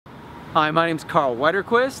Hi, my name's Karl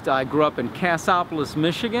Widerquist. I grew up in Cassopolis,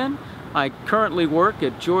 Michigan. I currently work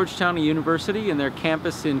at Georgetown University in their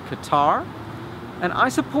campus in Qatar. And I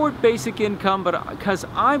support basic income because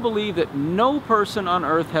I believe that no person on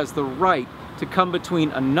earth has the right to come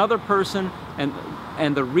between another person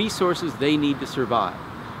and the resources they need to survive.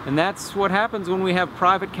 And that's what happens when we have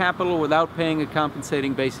private capital without paying a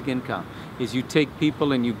compensating basic income, is you take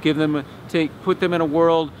people and you put them in a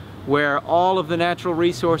world where all of the natural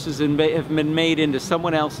resources have been made into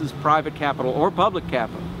someone else's private capital or public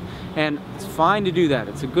capital. And it's fine to do that.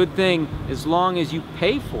 It's a good thing as long as you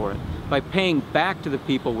pay for it by paying back to the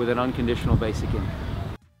people with an unconditional basic income.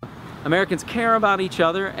 Americans care about each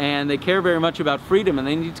other, and they care very much about freedom, and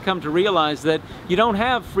they need to come to realize that you don't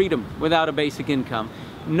have freedom without a basic income.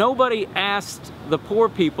 Nobody asked the poor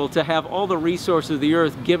people to have all the resources of the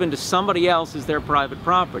earth given to somebody else as their private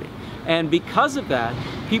property. And because of that,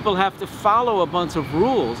 people have to follow a bunch of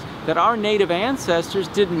rules that our native ancestors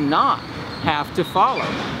did not have to follow.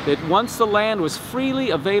 That once the land was freely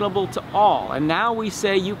available to all, and now we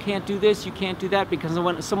say you can't do this, you can't do that, because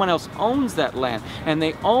someone else owns that land, and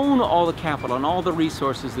they own all the capital and all the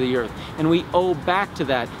resources of the earth, and we owe back to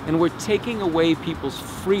that, and we're taking away people's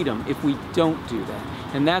freedom if we don't do that.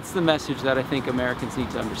 And that's the message that I think Americans need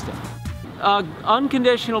to understand.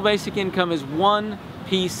 Unconditional basic income is one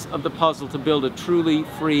piece of the puzzle to build a truly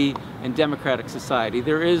free and democratic society.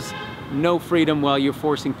 There is no freedom while you're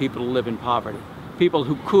forcing people to live in poverty. People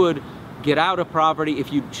who could get out of poverty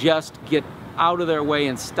if you just get out of their way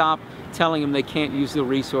and stop telling them they can't use the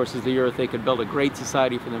resources of the earth, they could build a great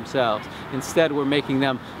society for themselves. Instead, we're making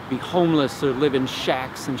them be homeless or live in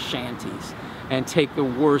shacks and shanties and take the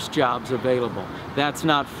worst jobs available. That's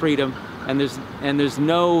not freedom, and there's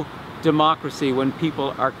no democracy when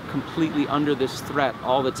people are completely under this threat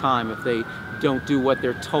all the time if they don't do what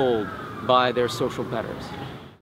they're told by their social betters.